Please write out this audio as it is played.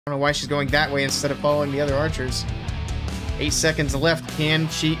I don't know why she's going that way instead of following the other archers. 8 seconds left. Can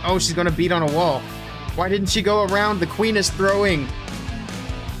she... Oh, she's going to beat on a wall. Why didn't she go around? The queen is throwing.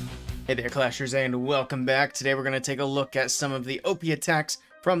 Hey there, Clashers, and welcome back. Today we're going to take a look at some of the OP attacks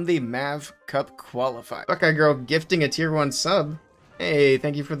from the Mav Cup Qualifier. Buckeye Girl gifting a tier 1 sub. Hey,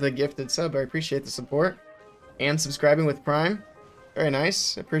 thank you for the gifted sub. I appreciate the support. And subscribing with Prime. Very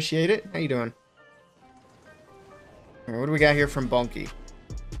nice. Appreciate it. How you doing? All right, what do we got here from Bonky?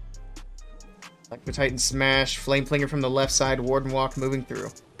 Electro Titan Smash, Flame Flinger from the left side, Warden Walk moving through.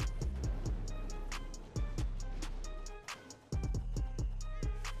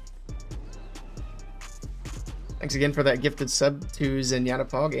 Thanks again for that gifted sub to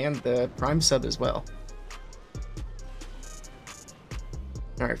Zenyatta and the Prime sub as well.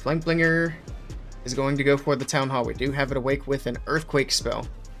 Alright, Flame Flinger is going to go for the Town Hall. We do have it awake with an Earthquake spell.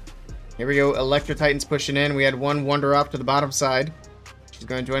 Here we go, Electro Titan's pushing in. We had one Wonder off to the bottom side. She's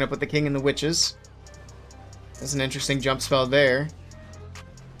going to join up with the King and the Witches. That's an interesting jump spell there.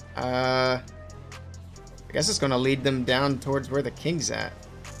 I guess it's going to lead them down towards where the King's at.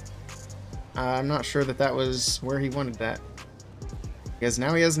 I'm not sure that that was where he wanted that. Because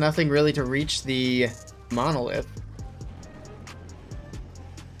now he has nothing really to reach the Monolith.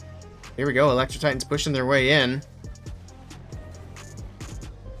 Here we go, Electro Titan's pushing their way in.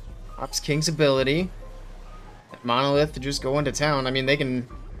 Pops King's ability. That Monolith to just go into town. I mean, they can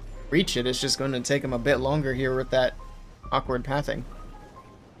reach it. It's just going to take them a bit longer here with that awkward pathing.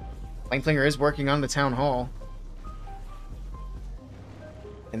 Flame Flinger is working on the Town Hall.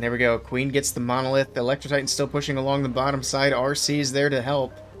 And there we go. Queen gets the Monolith. The Electro Titan's still pushing along the bottom side. RC is there to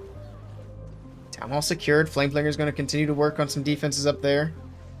help. Town Hall secured. Flame Flinger is going to continue to work on some defenses up there.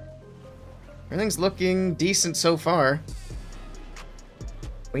 Everything's looking decent so far.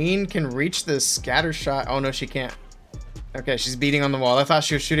 Queen can reach the scatter shot. Oh, no, she can't. Okay, she's beating on the wall. I thought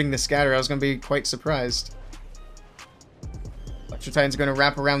she was shooting the scatter. I was going to be quite surprised. Electro Titan's going to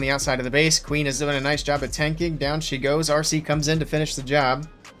wrap around the outside of the base. Queen is doing a nice job at tanking. Down she goes. RC comes in to finish the job.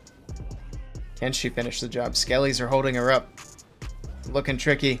 Can she finish the job? Skellies are holding her up. Looking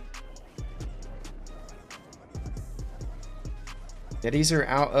tricky. Geddies are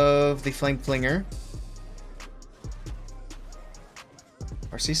out of the Flame Flinger.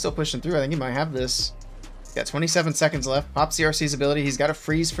 RC still pushing through. I think he might have this. Got 27 seconds left. Pops the RC's ability. He's got a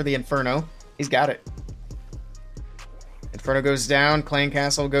freeze for the Inferno. He's got it. Inferno goes down. Clan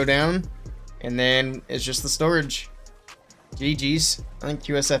Castle go down. And then it's just the storage. GG's. I think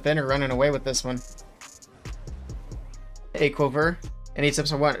QSFN are running away with this one. Hey, Quover. Any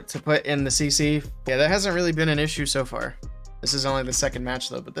tips on what to put in the CC? Yeah, that hasn't really been an issue so far. This is only the second match,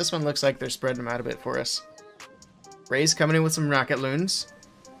 though. But this one looks like they're spreading them out a bit for us. Ray's coming in with some Rocket Loons.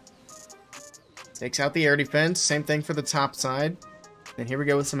 Takes out the air defense. Same thing for the top side. And here we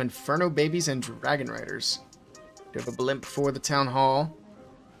go with some Inferno Babies and Dragon Riders. We have a Blimp for the Town Hall.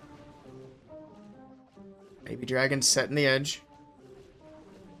 Baby Dragon setting the edge.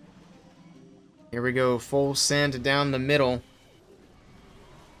 Here we go. Full send down the middle.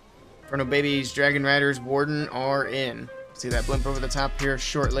 Inferno Babies, Dragon Riders, Warden are in. See that Blimp over the top here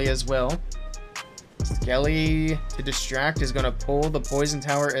shortly as well. Skelly to distract is going to pull the Poison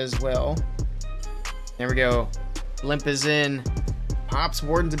Tower as well. There we go. Blimp is in. Pops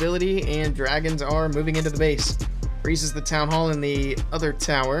Warden's ability, and Dragons are moving into the base. Freezes the Town Hall in the other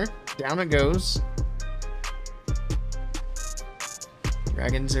tower. Down it goes.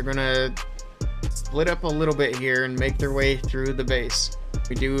 Dragons are going to split up a little bit here and make their way through the base.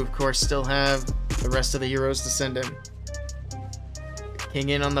 We do, of course, still have the rest of the heroes to send in. King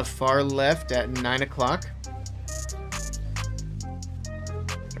in on the far left at 9 o'clock.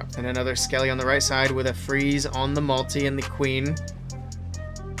 Drops in another Skelly on the right side with a freeze on the multi and the Queen.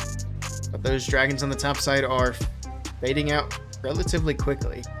 But those Dragons on the top side are fading out relatively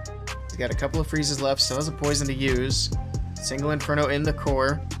quickly. He's got a couple of freezes left, still has a poison to use. Single Inferno in the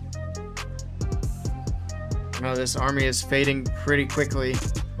core. Oh, this army is fading pretty quickly.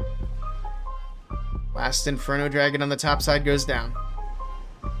 Last Inferno Dragon on the top side goes down.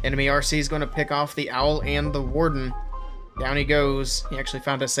 Enemy RC is going to pick off the Owl and the Warden. Down he goes. He actually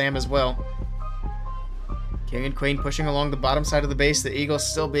found a Sam as well. King and Queen pushing along the bottom side of the base. The Eagle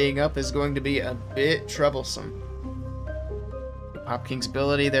still being up is going to be a bit troublesome. Pop King's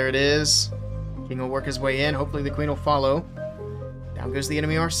ability. There it is. King will work his way in. Hopefully the Queen will follow. Down goes the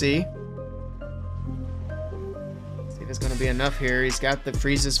enemy RC. Let's see if it's going to be enough here. He's got the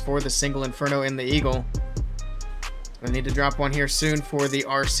freezes for the single Inferno and the Eagle. Gonna need to drop one here soon for the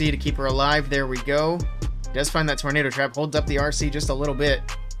RC to keep her alive. There we go. He does find that Tornado Trap. Holds up the RC just a little bit.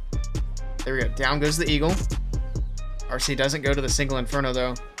 There we go. Down goes the Eagle. RC doesn't go to the single Inferno,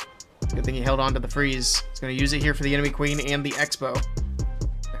 though. Good thing he held on to the freeze. He's going to use it here for the enemy queen and the Expo.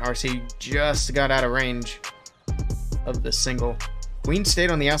 RC just got out of range of the single. Queen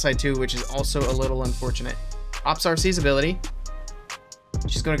stayed on the outside too, which is also a little unfortunate. Pops RC's ability.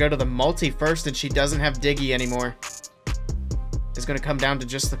 She's going to go to the multi first, and she doesn't have Diggy anymore. It's going to come down to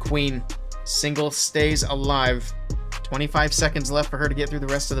just the queen. Single stays alive. 25 seconds left for her to get through the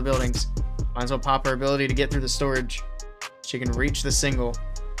rest of the buildings. Might as well pop her ability to get through the storage. She can reach the single.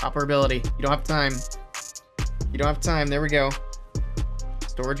 Pop her ability. You don't have time. You don't have time. There we go.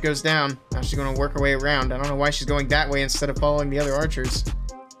 Storage goes down. Now she's going to work her way around. I don't know why she's going that way instead of following the other archers.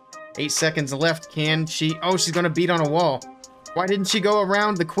 8 seconds left. Can she... Oh, she's going to beat on a wall. Why didn't she go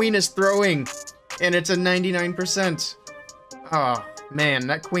around? The queen is throwing. And it's a 99%. Oh, man.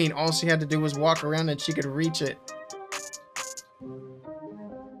 That queen, all she had to do was walk around and she could reach it.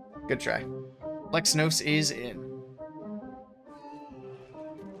 Good try. Lexnos is in.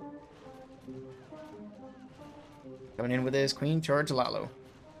 Going in with his queen charge Lalo.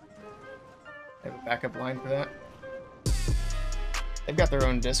 They have a backup line for that. They've got their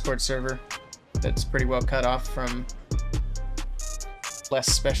own Discord server that's pretty well cut off from less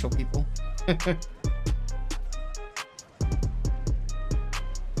special people.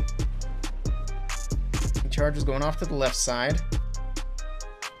 Charge is going off to the left side.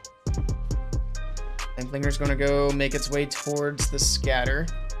 Templinger's going to go make its way towards the scatter.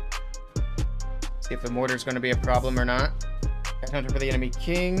 See if the mortar's going to be a problem or not. Headhunter for the enemy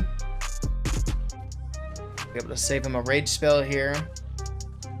king. Be able to save him a rage spell here.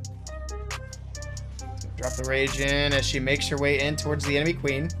 Drop the rage in as she makes her way in towards the enemy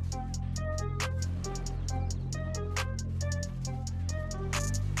queen.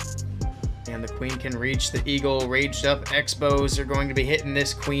 And the queen can reach the eagle. Raged up Expos are going to be hitting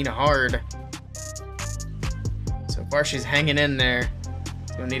this queen hard. So far she's hanging in there.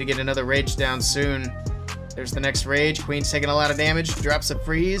 Gonna need to get another rage down soon. There's the next rage. Queen's taking a lot of damage. Drops a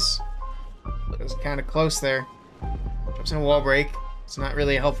freeze. It was kind of close there. Drops in a wall break. It's not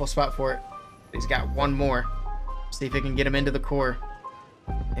really a helpful spot for it. He's got one more. See if he can get him into the core.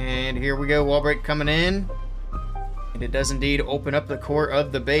 And here we go. Wall break coming in. And it does indeed open up the core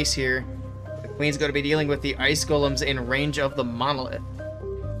of the base here. The queen's going to be dealing with the ice golems in range of the monolith,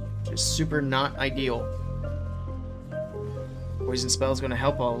 which is super not ideal. Poison spell is going to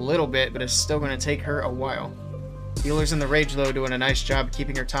help a little bit, but it's still going to take her a while. Healer's in the rage though, doing a nice job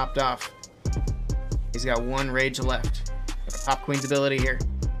keeping her topped off. He's got one rage left. Gonna pop queen's ability here.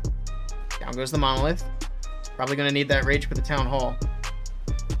 Down goes the monolith. Probably going to need that rage for the town hall.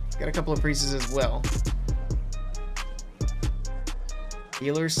 Got a couple of freezes as well.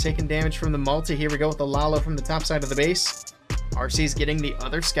 Healer's taking damage from the multi. Here we go with the Lalo from the top side of the base. RC's getting the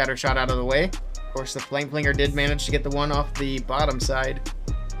other scatter shot out of the way. Of course, the Flame Flinger did manage to get the one off the bottom side.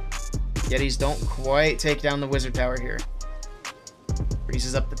 Yetis don't quite take down the Wizard Tower here.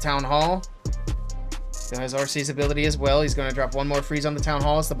 Freezes up the Town Hall. Still has RC's ability as well. He's going to drop one more freeze on the Town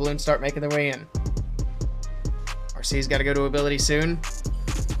Hall as the balloons start making their way in. RC's got to go to ability soon.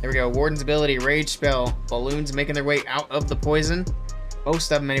 There we go. Warden's ability, Rage Spell. Balloons making their way out of the poison.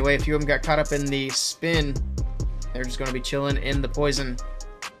 Most of them anyway. A few of them got caught up in the spin. They're just going to be chilling in the poison.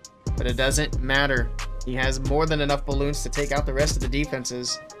 But it doesn't matter. He has more than enough balloons to take out the rest of the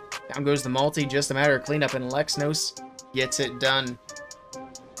defenses. Down goes the multi. Just a matter of cleanup, and Lexnos gets it done.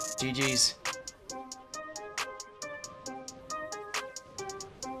 GG's.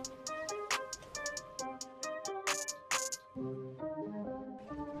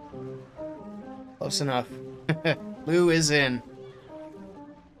 Close enough. Blue is in.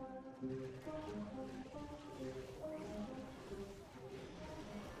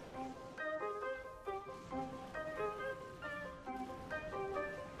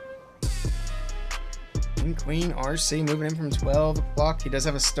 Queen RC moving in from 12 o'clock. He does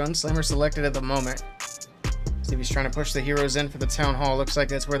have a stun slammer selected at the moment. See if he's trying to push the heroes in for the town hall. Looks like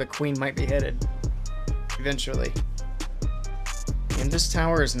that's where the queen might be headed eventually. And this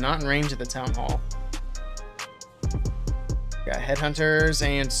tower is not in range of the town hall. Got headhunters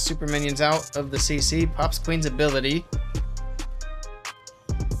and super minions out of the CC. Pops queen's ability.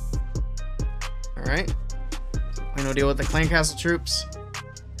 Alright. So queen will deal with the clan castle troops.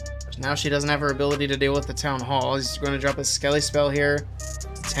 Now she doesn't have her ability to deal with the town hall. He's going to drop a Skelly spell here.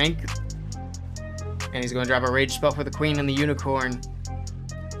 Tank. And he's going to drop a rage spell for the queen and the unicorn.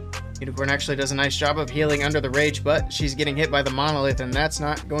 Unicorn actually does a nice job of healing under the rage, but she's getting hit by the monolith, and that's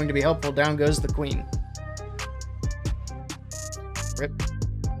not going to be helpful. Down goes the queen. Rip.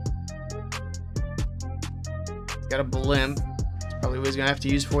 Got a blimp. That's probably what he's going to have to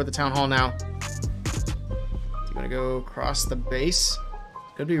use for the town hall now. He's going to go across the base.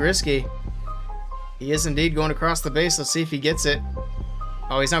 Could be risky. He is indeed going across the base. Let's see if he gets it.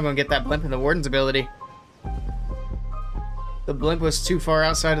 Oh, he's not going to get that blimp in the Warden's ability. The blimp was too far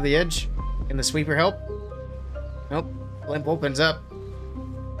outside of the edge. Can the sweeper help? Nope. Blimp opens up.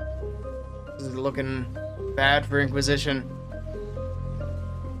 This is looking bad for Inquisition.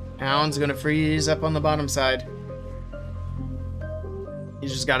 Hound's going to freeze up on the bottom side.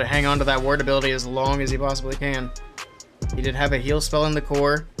 He's just got to hang on to that ward ability as long as he possibly can. He did have a heal spell in the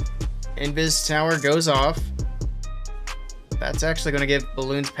core. Invis Tower goes off. That's actually going to give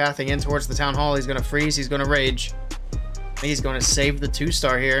Balloons pathing in towards the Town Hall. He's going to freeze. He's going to rage. He's going to save the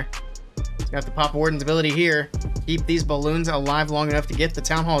 2-star here. He's got the Pop Warden's ability here. Keep these Balloons alive long enough to get the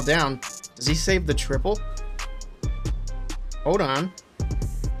Town Hall down. Does he save the triple? Hold on.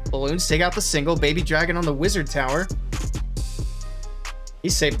 Balloons take out the single. Baby Dragon on the Wizard Tower. He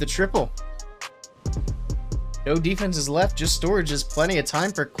saved the triple. No defense is left, just storage. There's plenty of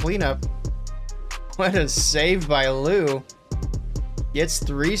time for cleanup. What a save by Lou. Gets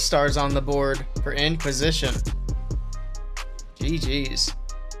 3 stars on the board for Inquisition. GG's.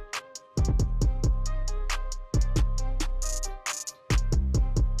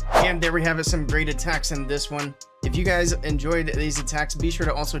 And there we have it, some great attacks in this one. If you guys enjoyed these attacks, be sure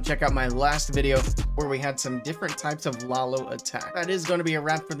to also check out my last video where we had some different types of Lalo attack. That is going to be a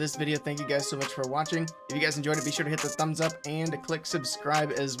wrap for this video. Thank you guys so much for watching. If you guys enjoyed it, be sure to hit the thumbs up and click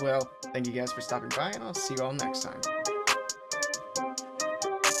subscribe as well. Thank you guys for stopping by, and I'll see you all next time.